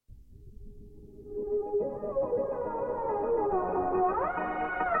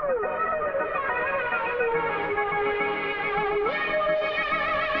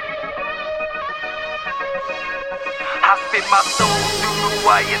spit my soul through the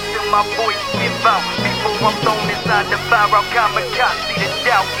wire till my voice give out. Before I'm thrown inside the fire, I'll kamikaze the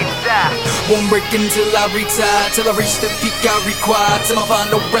doubt and die. Won't break until I retire, till I reach the peak I require, till my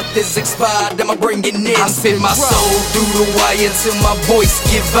final breath is expired, then I bring it in. I spit my soul through the wire till my voice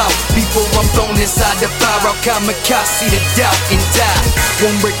give out. Before I'm thrown inside the fire, I'll kamikaze the doubt and die.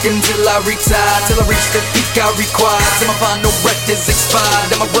 Won't break until I retire, till I reach the peak I require, till my final breath is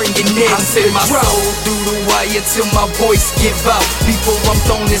expired, then I bring it in. I spit my soul through the wire till my voice give out. Before I'm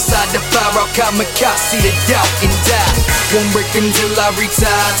thrown inside the fire, I'll kamikaze the doubt and die. Won't break until I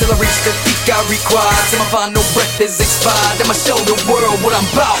retire, till I reach the peak I require, till my final breath is expired, then I show the world what I'm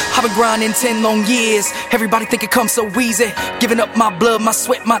about. I've been grinding 10 long years, everybody think it comes so easy, giving up my blood, my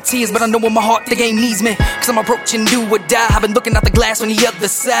sweat, my tears, but I know in my heart the game needs me, cause I'm approaching do or die. I've been looking out the glass on the other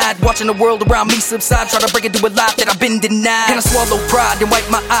side, watching the world around me subside, try to break into a life that I've been denied. Can I swallow pride and wipe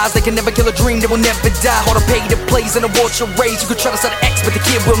my eyes? They can never kill a dream that will never die. Hard to pay the plays in a war charade, you could try to sell an X, but the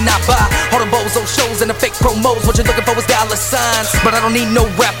kid will not buy. All the bozo shows and the fake promos, what you're looking for is dollar signs, but I don't need no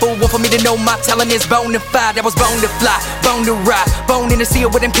rapper. One for me to know my talent is bona fide. I was born to fly, born to ride, born in the sea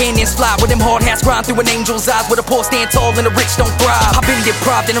where them canyons fly, where them hard hats grind through an angel's eyes, where the poor stand tall and the rich don't thrive. I've been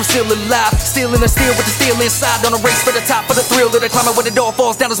deprived and I'm still alive, still in the steel with the steel inside, on a race for the top, for the thrill of the climate. When the door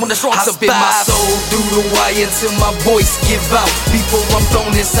falls down is when the strong survive. I spit my soul through the wire till my voice give out. Before I'm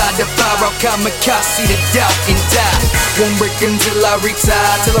thrown inside the fire, I'll kamikaze the doubt and die. Won't break until I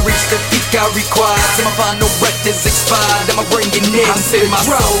retire, till I reach the peak I require, till my final breath is expired, then I bring it in. I spit my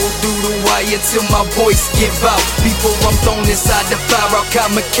soul through the wire till my voice give out. Before I'm thrown inside the fire, I'll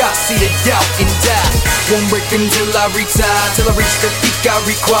kamikaze the doubt and die. Won't break until I retire, till I reach the peak I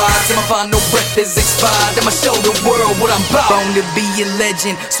require, till my final breath is expired, then I show the world what I'm about. Born to be a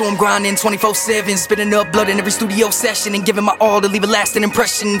legend, so I'm grinding 24/7, spitting up blood in every studio session, and giving my all to leave a lasting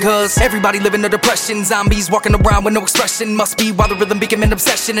impression. Cause everybody living a depression, zombies walking around with no expression. Must be why the rhythm became an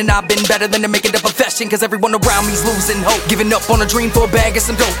obsession, and I've been better than to make it a profession. Cause everyone around me's losing hope, giving up on a dream for a bag of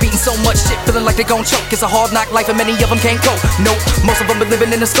some dope, eating so much shit, feeling like they gon' choke. It's a hard knock life and many of them can't cope. Nope, most of them been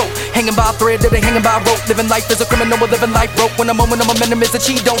living in the scope, hanging by a thread, or they hanging by a rope. Living life as a criminal, we're living life broke. When the moment of momentum is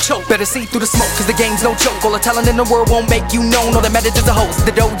achieved, don't choke. Better see through the smoke, cause the game's no joke. All the talent in the world won't make you known. All that matters is the host,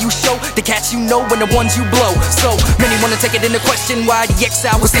 the dough you show, the cats you know, and the ones you blow. So many wanna take it into question why the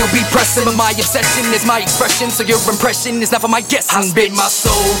exile will still be pressing, but my obsession is my expression, so your impression is not for my guessing. I spit my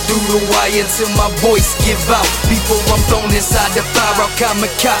soul through the wire till my voice give out. Before I'm thrown inside the fire, I'll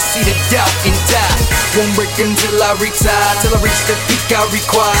kamikaze the doubt and die. Won't break until I retire, till I reach the peak I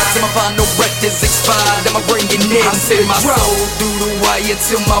require, till my final breath is expired, then I bring it in. I spit my soul through the wire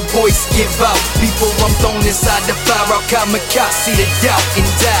till my voice give out. Before I'm thrown inside the fire, I'll kamikaze the doubt and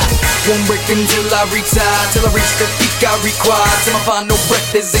die. Won't break until I retire, till I reach the peak I require, till my final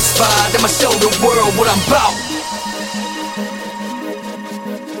breath is expired, then I show the world what I'm about.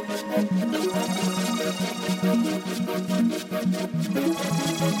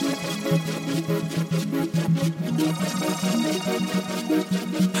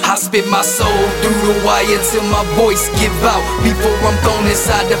 I spit my soul through the wire till my voice give out. Before I'm thrown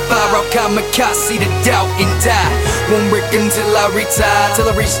inside the fire, I'll kamikaze the doubt and die. Won't break until I retire,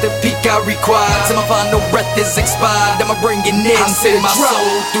 till I reach the peak I require, till my final breath is expired, then I bring it in. I spit my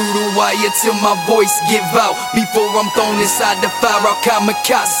soul through the wire till my voice give out. Before I'm thrown inside the fire, I'll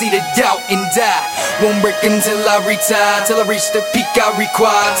kamikaze the doubt and die. Won't break until I retire, till I reach the peak I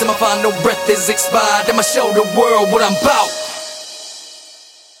require, till my final breath is expired, then I show the world what I'm about.